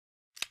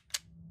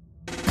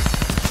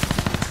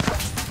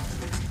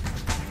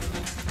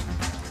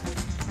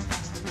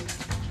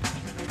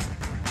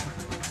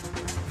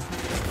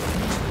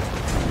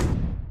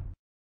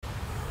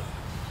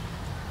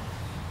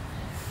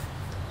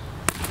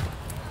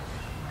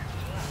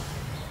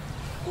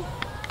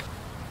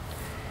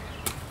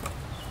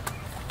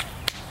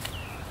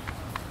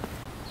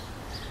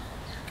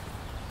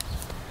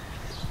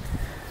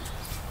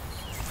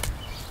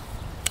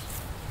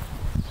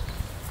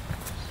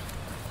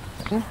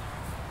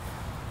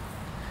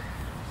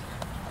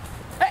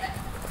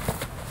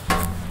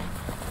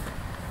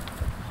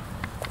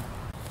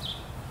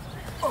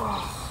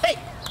Hey,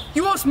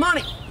 you owe us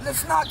money.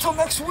 That's not till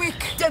next week.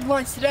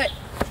 Deadline's today.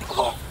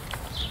 Oh.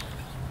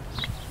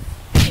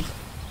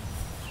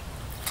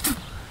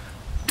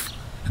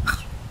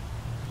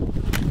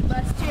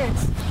 Last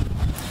chance.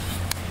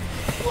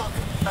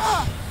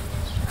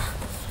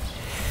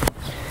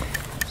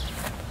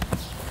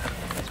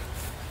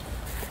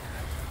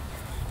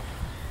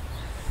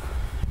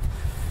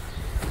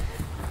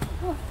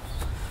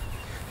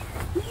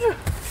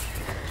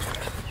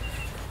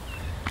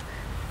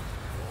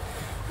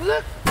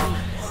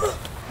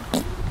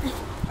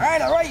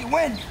 All right, you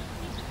win.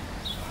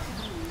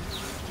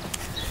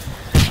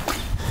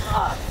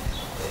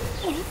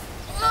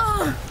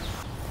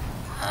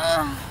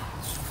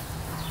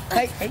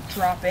 Hey,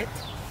 drop it.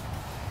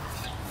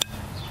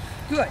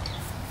 Good.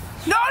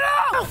 No!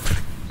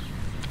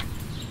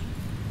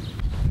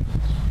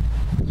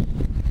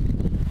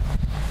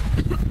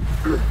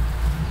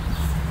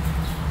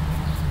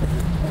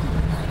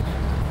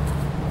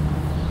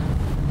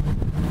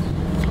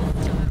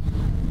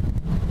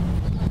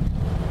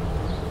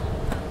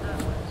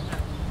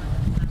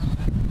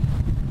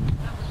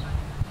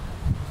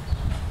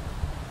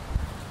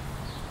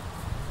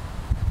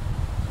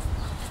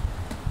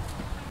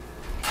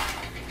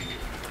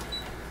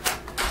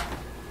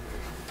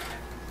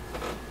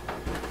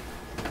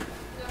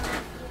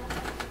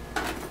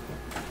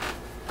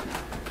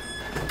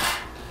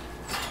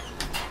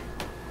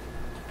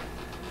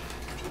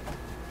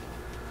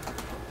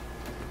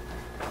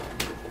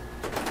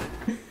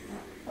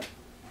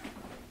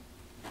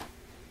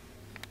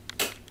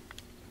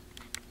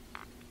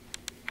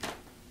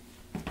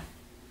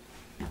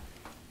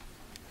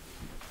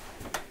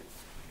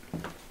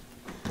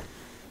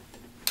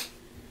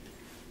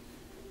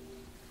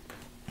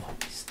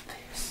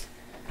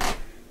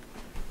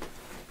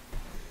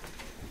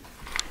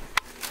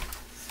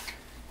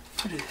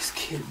 What did this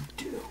kid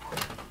do?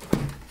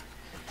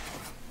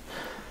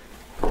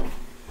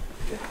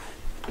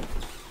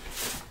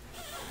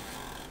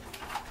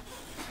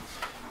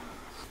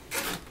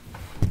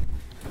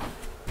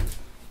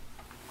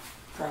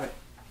 Try it.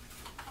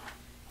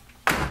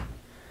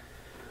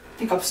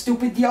 Think I'm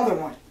stupid, the other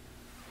one.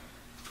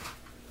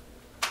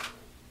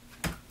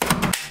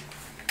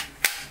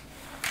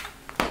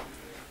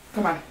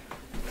 Come on,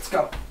 let's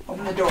go.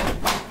 Open the door.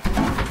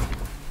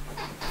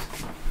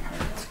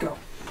 Let's go.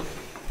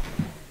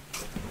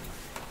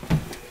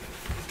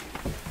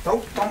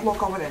 Don't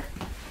look over there.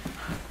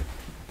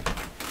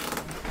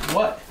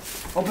 What?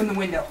 Open the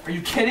window. Are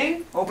you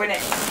kidding? Open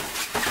it.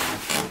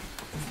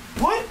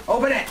 What?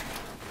 Open it.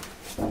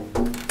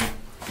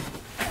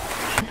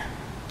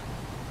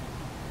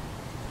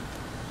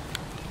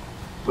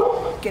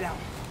 Get out.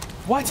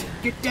 What?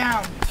 Get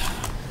down.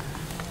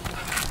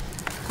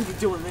 What are you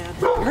doing, man?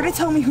 You're gonna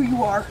tell me who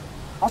you are.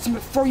 I'll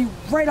throw you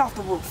right off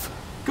the roof.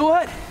 Go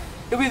ahead.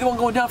 You'll be the one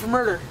going down for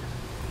murder.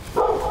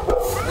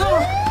 Oh,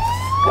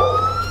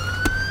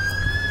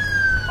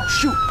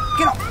 shoot.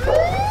 Get up.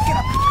 Get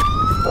up.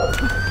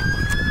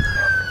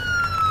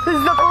 This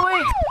is the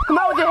police. Come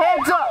out with your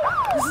hands up.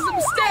 This is a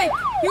mistake.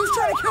 He was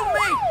trying to kill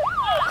me.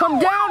 Come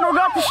down or we're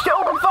going to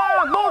open fire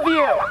on both of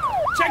you.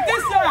 Check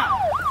this out.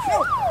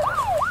 No.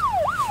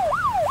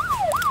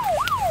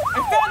 I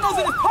found those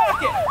in his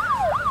pocket.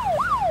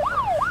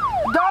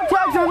 Dog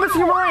tags of a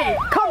missing Marine.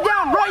 Come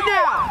down right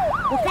now.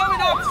 We're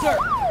coming, officer.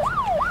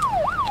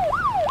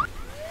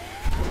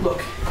 Look,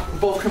 we're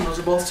both criminals.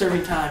 We're both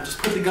serving time. Just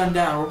put the gun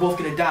down. We're both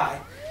going to die.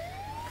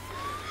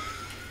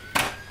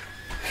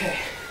 Okay.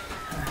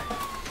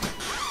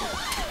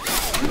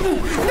 No!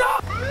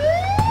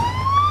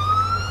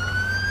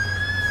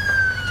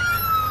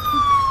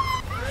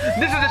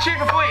 This is the chief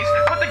of police.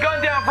 Put the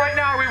gun down right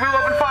now or we will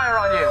open fire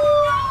on you.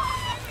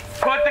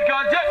 Put the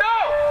gun down.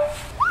 No!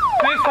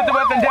 Please put the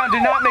weapon down. Do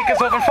not make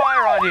us open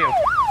fire on you.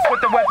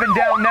 Put the weapon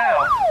down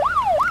now.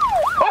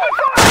 Open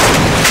fire!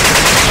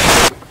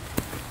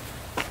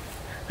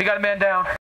 We got a man down.